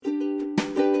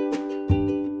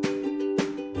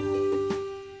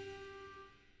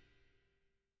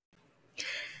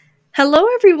Hello,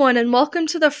 everyone, and welcome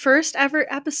to the first ever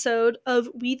episode of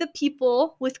We the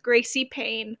People with Gracie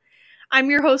Payne.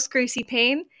 I'm your host, Gracie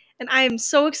Payne, and I am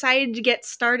so excited to get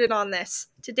started on this.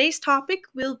 Today's topic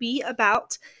will be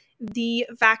about the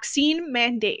vaccine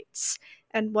mandates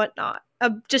and whatnot.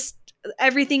 Just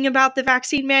everything about the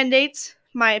vaccine mandates,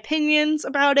 my opinions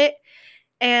about it,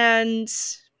 and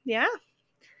yeah,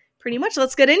 pretty much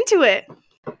let's get into it.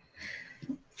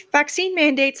 Vaccine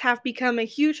mandates have become a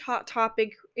huge hot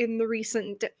topic in the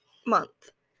recent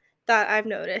month that I've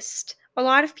noticed. A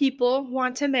lot of people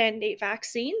want to mandate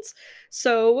vaccines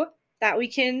so that we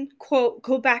can, quote,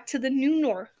 go back to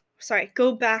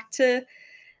go back to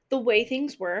the way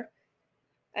things were,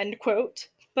 end quote.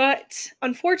 But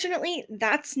unfortunately,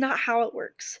 that's not how it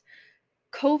works.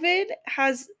 COVID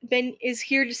is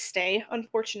here to stay,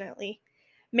 unfortunately.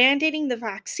 Mandating the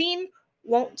vaccine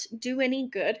won't do any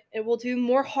good. It will do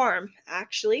more harm,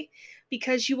 actually,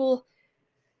 because you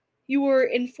are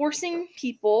enforcing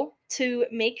people to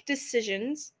make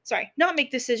decisions. Sorry, not make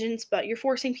decisions, but you're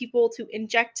forcing people to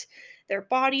inject their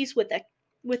bodies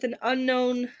with an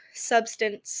unknown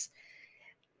substance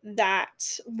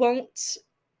that won't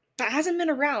that hasn't been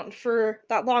around for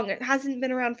that long. It hasn't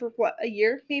been around for what, a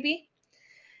year maybe?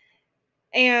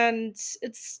 And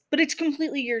it's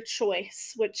completely your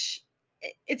choice, which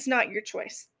it's not your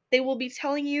choice. They will be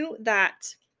telling you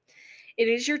that it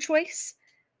is your choice,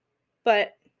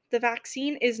 but the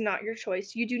vaccine is not your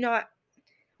choice. You do not,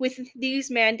 with these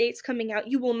mandates coming out,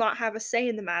 you will not have a say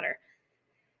in the matter.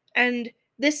 And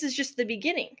this is just the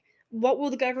beginning. What will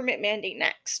the government mandate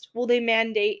next? Will they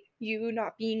mandate you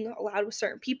not being allowed with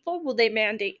certain people? Will they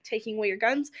mandate taking away your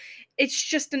guns? It's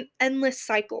just an endless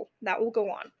cycle that will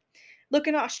go on. Look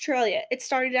in Australia. It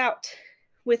started out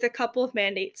with a couple of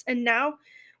mandates, and now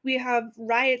we have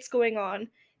riots going on,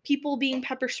 people being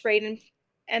pepper sprayed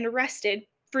and arrested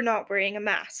for not wearing a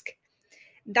mask.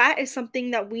 That is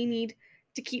something that we need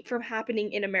to keep from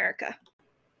happening in America.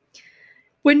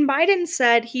 When Biden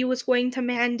said he was going to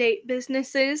mandate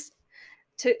businesses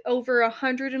to over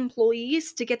 100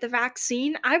 employees to get the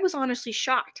vaccine, I was honestly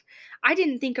shocked. I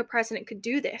didn't think a president could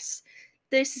do this.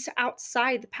 This is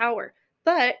outside the power.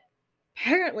 But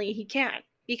apparently he can,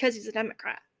 because he's a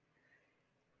Democrat.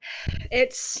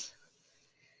 It's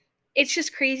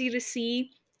just crazy to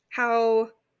see how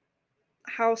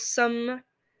some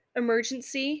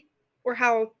emergency or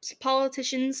how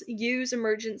politicians use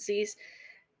emergencies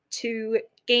to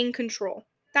gain control.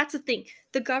 That's the thing.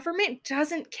 The government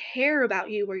doesn't care about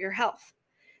you or your health.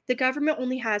 The government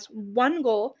only has one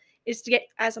goal, is to get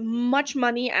as much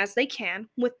money as they can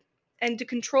and to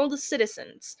control the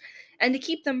citizens and to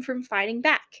keep them from fighting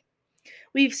back.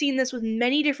 We've seen this with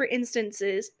many different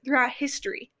instances throughout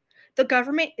history. The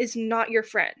government is not your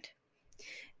friend.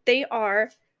 They are,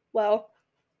 well,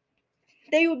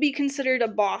 they would be considered a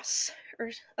boss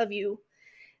of you.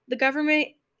 The government,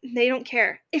 they don't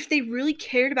care. If they really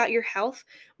cared about your health,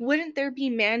 wouldn't there be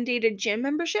mandated gym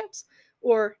memberships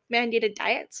or mandated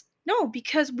diets? No,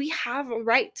 because we have a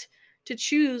right to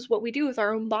choose what we do with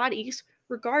our own bodies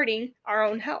regarding our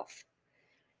own health.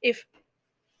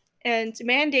 And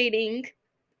mandating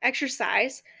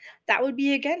exercise, that would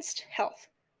be against health.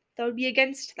 That would be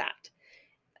against that.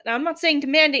 Now, I'm not saying to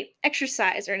mandate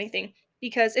exercise or anything,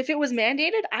 because if it was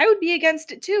mandated, I would be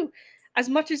against it too, as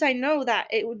much as I know that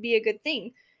it would be a good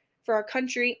thing for our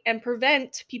country and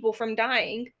prevent people from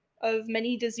dying of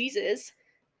many diseases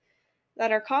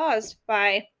that are caused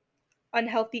by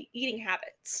unhealthy eating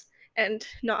habits and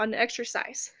not enough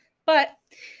exercise. But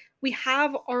we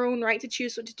have our own right to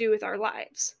choose what to do with our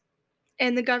lives,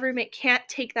 and the government can't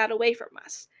take that away from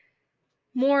us.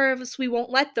 More of us, we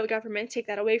won't let the government take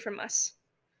that away from us.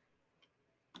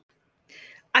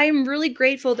 I am really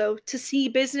grateful, though, to see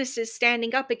businesses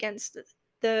standing up against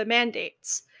the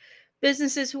mandates.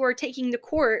 Businesses who are taking to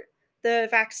court the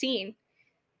vaccine.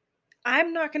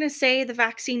 I'm not going to say the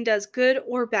vaccine does good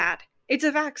or bad. It's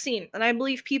a vaccine, and I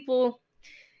believe people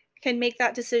can make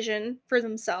that decision for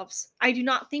themselves. I do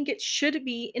not think it should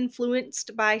be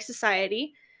influenced by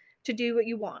society to do what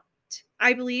you want.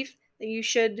 I believe that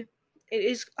it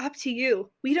is up to you.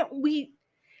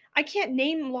 I can't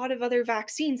name a lot of other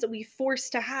vaccines that we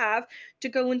forced to have to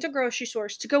go into grocery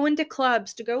stores, to go into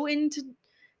clubs, to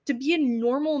be a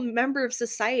normal member of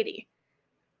society.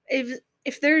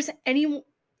 If there's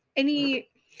any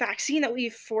vaccine that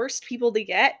we've forced people to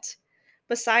get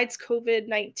besides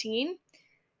COVID-19,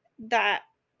 that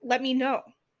let me know,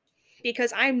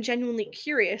 because I'm genuinely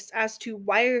curious as to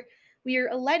why we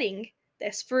are letting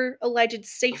this for alleged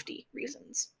safety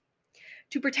reasons.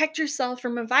 To protect yourself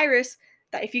from a virus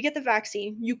that if you get the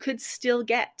vaccine, you could still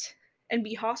get and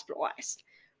be hospitalized.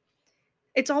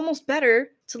 It's almost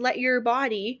better to let your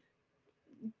body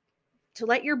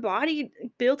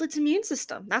build its immune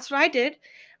system. That's what I did.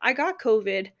 I got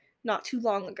COVID not too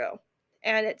long ago,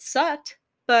 and it sucked,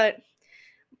 but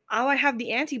now I have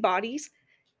the antibodies,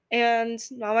 and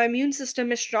now my immune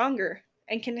system is stronger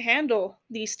and can handle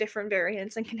these different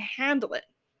variants and can handle it.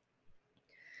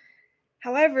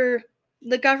 However,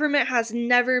 the government has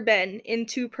never been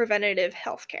into preventative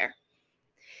healthcare.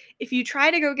 If you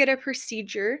try to go get a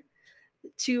procedure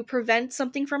to prevent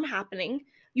something from happening,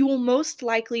 you will most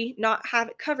likely not have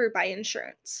it covered by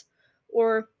insurance,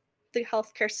 or the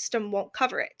healthcare system won't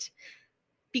cover it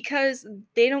because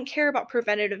they don't care about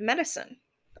preventative medicine.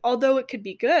 Although it could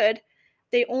be good,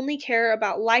 they only care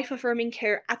about life affirming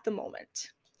care at the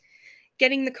moment.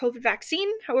 Getting the COVID vaccine,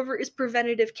 however, is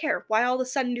preventative care. Why all of a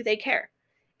sudden do they care?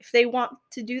 If they want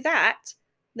to do that,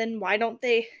 then why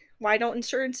don't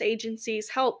insurance agencies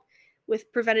help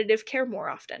with preventative care more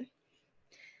often?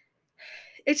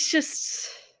 It's just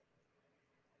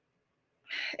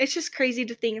crazy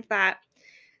to think that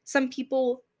some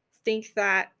people think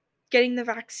that getting the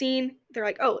vaccine, they're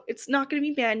like, oh, it's not going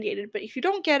to be mandated, but if you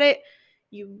don't get it,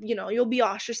 you'll be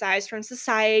ostracized from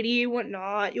society,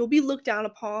 whatnot. You'll be looked down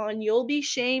upon. You'll be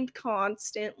shamed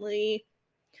constantly.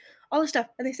 All this stuff.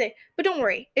 And they say, but don't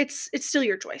worry, it's still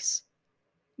your choice.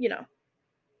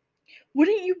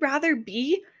 Wouldn't you rather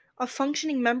be a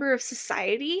functioning member of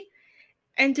society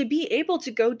and to be able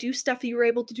to go do stuff you were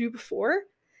able to do before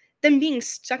than being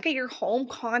stuck at your home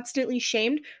constantly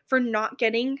shamed for not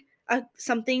getting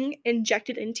something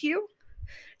injected into you?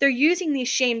 They're using these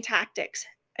shame tactics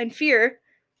and fear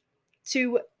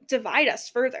to divide us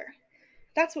further.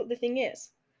 That's what the thing is.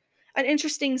 An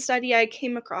interesting study I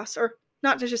came across, or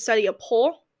not just a study, a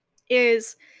poll,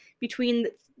 is between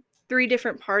the three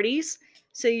different parties.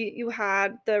 So you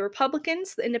had the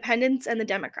Republicans, the Independents, and the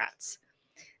Democrats.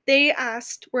 They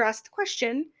were asked the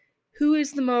question,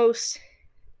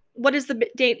 what is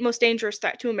the most dangerous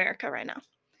threat to America right now?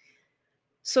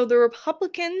 So the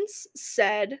Republicans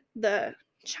said the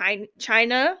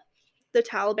China, the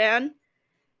Taliban,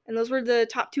 and those were the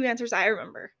top two answers I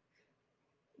remember.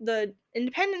 The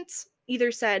Independents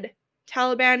either said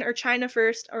Taliban or China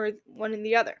first, or one and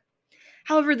the other.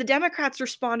 However, the Democrats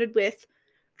responded with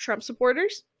Trump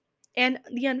supporters and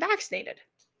the unvaccinated.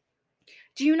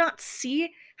 Do you not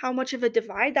see how much of a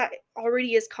divide that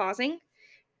already is causing?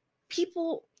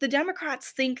 The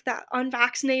Democrats think that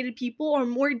unvaccinated people are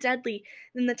more deadly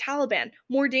than the Taliban,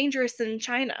 more dangerous than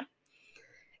China.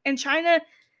 And China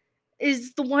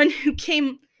is the one who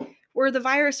came where the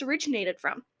virus originated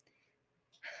from.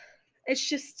 It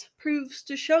just proves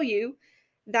to show you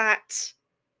that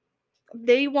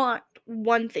they want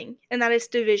one thing, and that is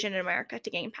division in America to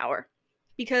gain power.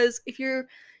 Because if you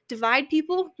divide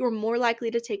people, you're more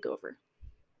likely to take over,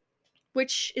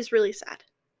 which is really sad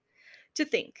to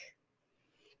think.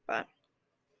 But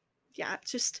yeah,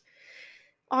 it's just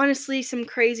honestly some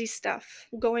crazy stuff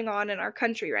going on in our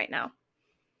country right now.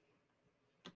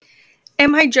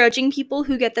 Am I judging people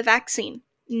who get the vaccine?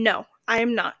 No, I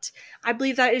am not. I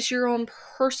believe that is your own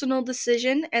personal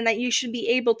decision and that you should be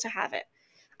able to have it.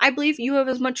 I believe you have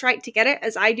as much right to get it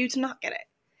as I do to not get it.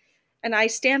 And I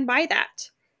stand by that.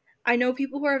 I know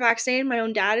people who are vaccinated. My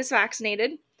own dad is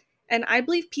vaccinated. And I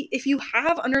believe if you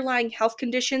have underlying health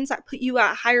conditions that put you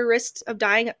at higher risks of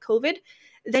dying of COVID,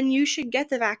 then you should get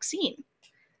the vaccine.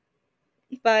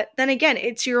 But then again,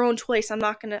 it's your own choice. I'm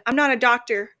not a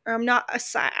doctor, or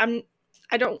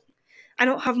I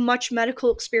don't have much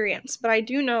medical experience, but I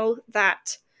do know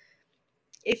that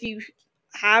if you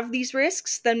have these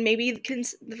risks, then maybe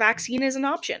the vaccine is an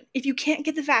option. If you can't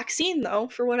get the vaccine, though,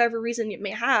 for whatever reason you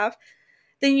may have,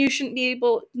 then you should be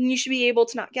able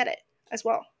to not get it as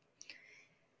well.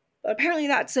 But apparently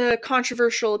that's a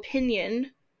controversial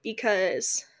opinion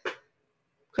because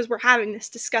we're having this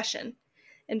discussion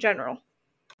in general.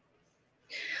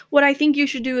 What I think you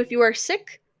should do if you are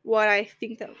sick, what I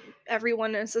think that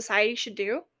everyone in society should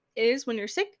do, is when you're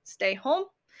sick, stay home,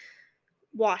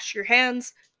 wash your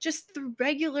hands, just the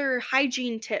regular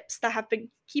hygiene tips that have been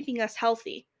keeping us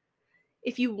healthy.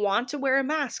 If you want to wear a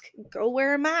mask, go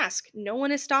wear a mask. No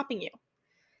one is stopping you.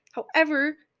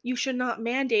 However, you should not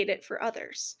mandate it for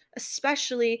others,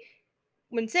 especially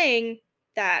when saying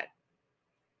that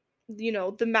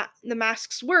the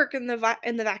masks work and the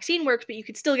vaccine works, but you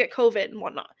could still get COVID and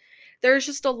whatnot. There's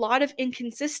just a lot of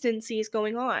inconsistencies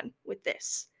going on with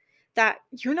this that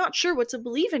you're not sure what to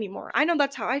believe anymore. I know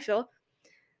that's how I feel,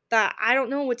 that I don't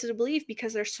know what to believe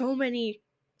because there's so many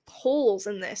holes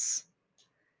in this.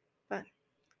 But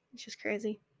it's just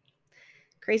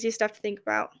crazy stuff to think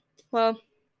about. Well,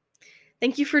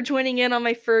 thank you for joining in on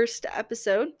my first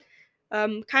episode.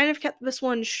 Kind of kept this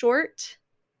one short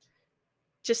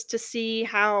just to see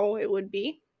how it would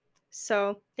be.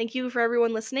 So thank you for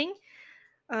everyone listening.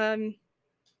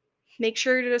 Make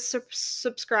sure to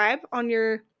subscribe on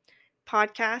your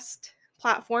podcast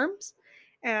platforms,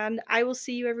 and I will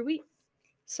see you every week.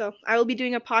 So I will be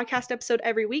doing a podcast episode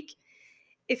every week.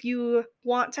 If you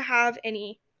want to have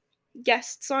any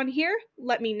guests on here,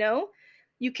 let me know.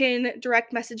 You can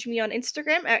direct message me on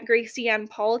Instagram at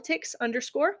GracieAnnPolitics_,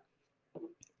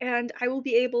 and I will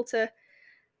be able to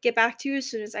get back to you as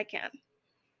soon as I can.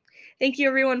 Thank you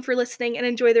everyone for listening, and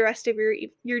enjoy the rest of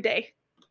your day.